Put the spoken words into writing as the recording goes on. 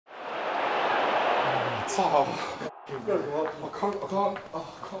Oh, I can't. Oh, I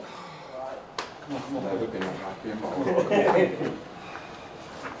can't. Come on. Never been unhappy.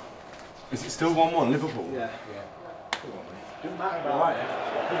 Is it still 1-1 Liverpool? Yeah. Come on, mate. Doesn't matter about it.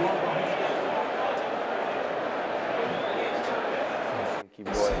 Keep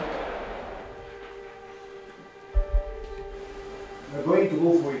going. We're going to go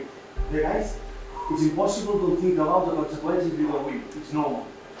for it. Okay, guys? It's impossible to think about the consequences if you don't win. It's normal.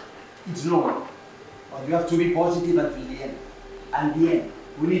 It's normal. But you have to be positive until the end. At the end.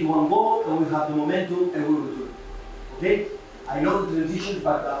 We need one goal and we have the momentum and we will do it. Okay? I know the transitions,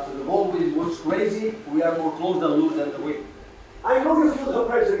 but after the goal it was crazy. We are more close than lose than the win. I know you feel the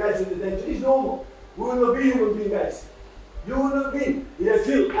pressure, guys, in the tension. It's normal. We will not be human beings, guys. You will not be in a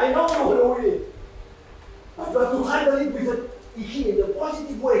field. I know you will win it. But you have to handle it in a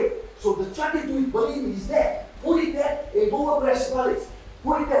positive way. So the target to it, believe me, is there. Put it there and go and press Palace.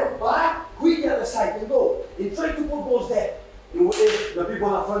 Put it there, back, quit the other side and go. And try to put balls there. And with the people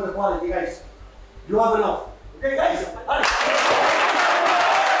that find the quality, guys. You have enough. Okay, guys?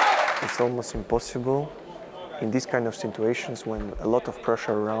 It's almost impossible in these kind of situations when a lot of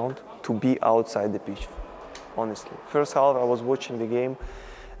pressure around to be outside the pitch, honestly. First half, I was watching the game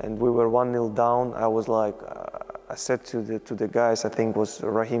and we were 1-0 down. I was like, I said to the guys, I think it was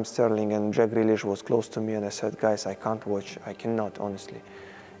Raheem Sterling and Jack Grealish was close to me, and I said, guys, I can't watch, I cannot, honestly.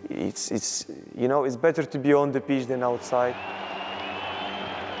 It's you know, it's better to be on the pitch than outside.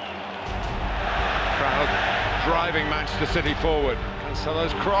 Crowd driving Manchester City forward.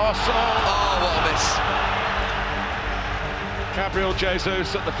 Cancelo's cross. Oh, what a miss. Gabriel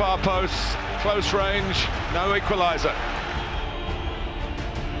Jesus at the far post, close range, no equaliser.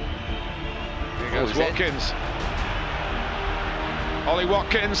 Here goes Watkins. Ollie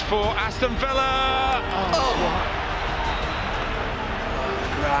Watkins for Aston Villa. Oh. The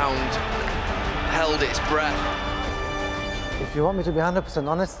ground held its breath. If you want me to be 100%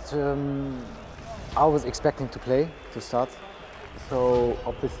 honest, I was expecting to play, to start. So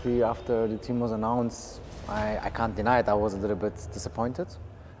obviously after the team was announced, I can't deny it, I was a little bit disappointed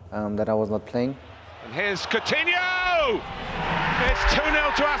that I was not playing. And here's Coutinho! It's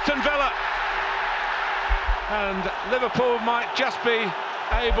 2-0 to Aston Villa. And Liverpool might just be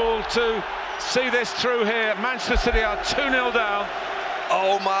able to see this through here. Manchester City are 2-0 down.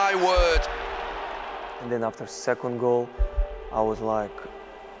 Oh my word. And then after second goal, I was like,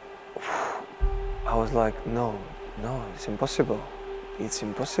 no, it's impossible. It's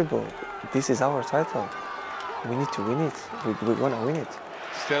impossible. This is our title. We need to win it. We're gonna win it.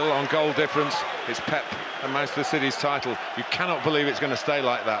 Still on goal difference, it's Pep and Manchester City's title. You cannot believe it's going to stay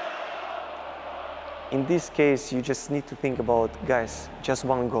like that. In this case, you just need to think about, guys, just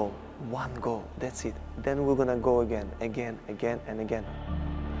one goal, that's it. Then we're gonna go again and again.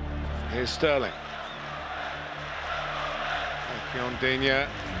 Here's Sterling. Fiondinia.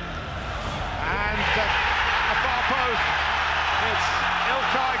 And a far post. It's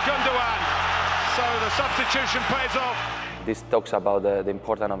Ilkay Gundogan. So the substitution pays off. This talks about the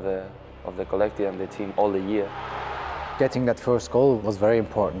importance of the collective and the team all the year. Getting that first goal was very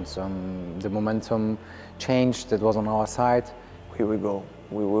important. The momentum changed, it was on our side. Here we go,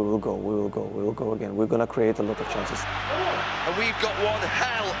 we will go again. We're gonna create a lot of chances. And we've got one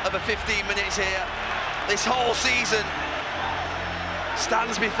hell of a 15 minutes here. This whole season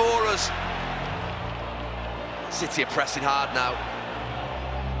stands before us. City are pressing hard now.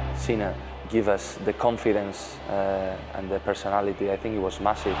 Cena give us the confidence and the personality. I think it was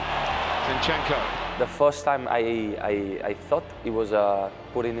massive. Zinchenko. The first time I thought it was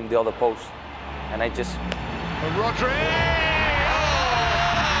putting in the other post, and I just... Rodri! Oh!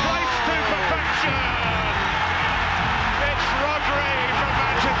 Placed to perfection! It's Rodri from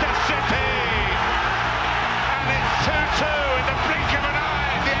Manchester City! And it's 2-2 in the blink of an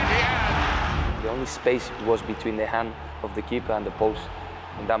eye at the Etihad. The only space was between the hand of the keeper and the post.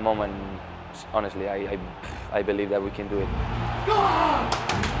 In that moment, honestly, I believe that we can do it. Go on!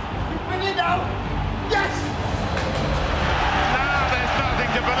 Bring it down! Yes! Now there's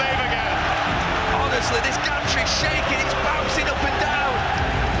nothing to believe again. Honestly, this gantry's shaking, it's bouncing up and down.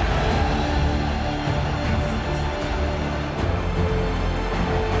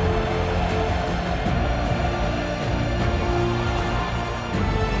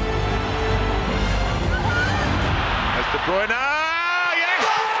 As De Bruyne, yes!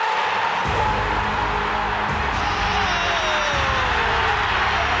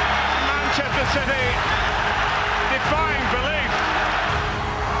 Manchester City defying belief.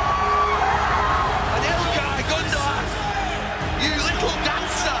 And Ilkay Gundogan, you little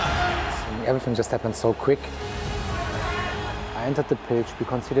dancer. Everything just happened so quick. I entered the pitch, we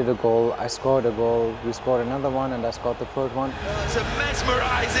conceded a goal, I scored a goal, we scored another one, and I scored the third one. It's a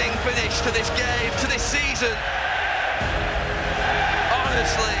mesmerising finish to this game, to this season.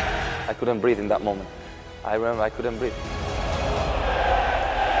 Honestly. I couldn't breathe in that moment. I remember I couldn't breathe.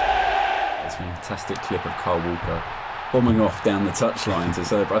 It's a fantastic clip of Kyle Walker bombing off down the touchline to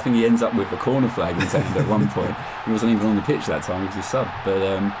serve. I think he ends up with a corner flag in his hand at one point. He wasn't even on the pitch that time, he was a sub. But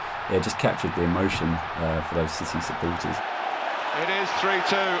yeah, just captured the emotion for those City supporters. It is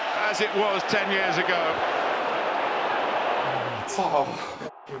 3-2, as it was 10 years ago. Oh,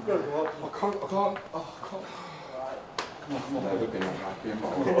 I can't. Come on. Never been unhappy in my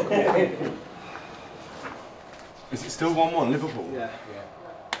life. Is it still 1-1 Liverpool? Yeah.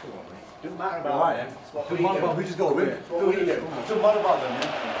 Doesn't matter about them. Doesn't matter about who just got to win. Doesn't matter about them,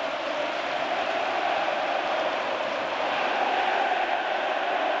 yeah.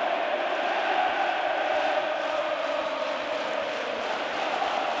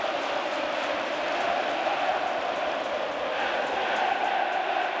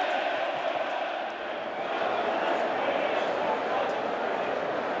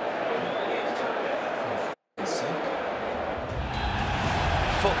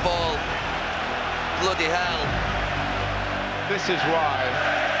 Football, bloody hell. This is why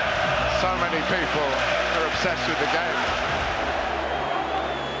so many people are obsessed with the game.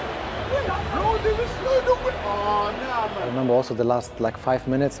 I remember also the last like 5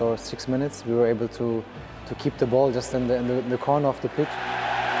 minutes or 6 minutes, we were able to keep the ball just in the corner of the pitch.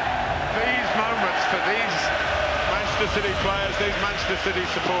 These moments for these Manchester City players, these Manchester City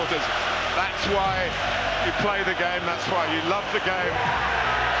supporters, that's why you play the game, that's why you love the game.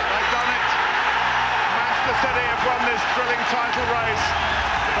 They've done it. Manchester City have won this thrilling title race.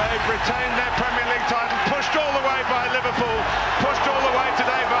 They've retained their Premier League title, pushed all the way by Liverpool, pushed all the way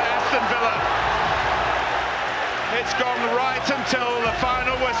today by Aston Villa. It's gone right until the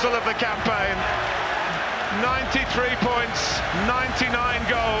final whistle of the campaign. 93 points, 99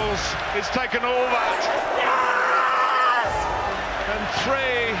 goals. It's taken all that. Yes! And 3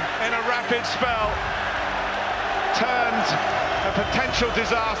 in a rapid spell turned a potential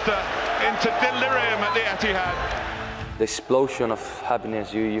disaster into delirium at the Etihad. The explosion of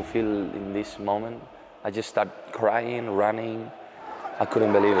happiness you feel in this moment, I just start crying, running. I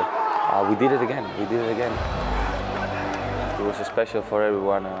couldn't believe it. We did it again, It was special for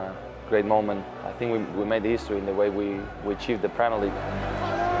everyone, a great moment. I think we made history in the way we achieved the Premier League.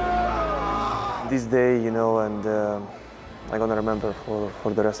 This day, you know, and I'm gonna remember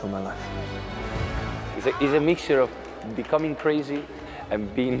for the rest of my life. It's a mixture of becoming crazy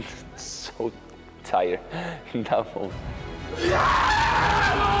and being so tired in that moment.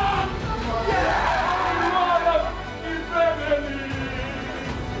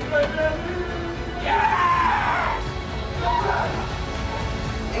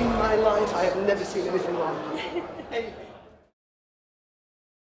 In my life, I have never seen anything like this.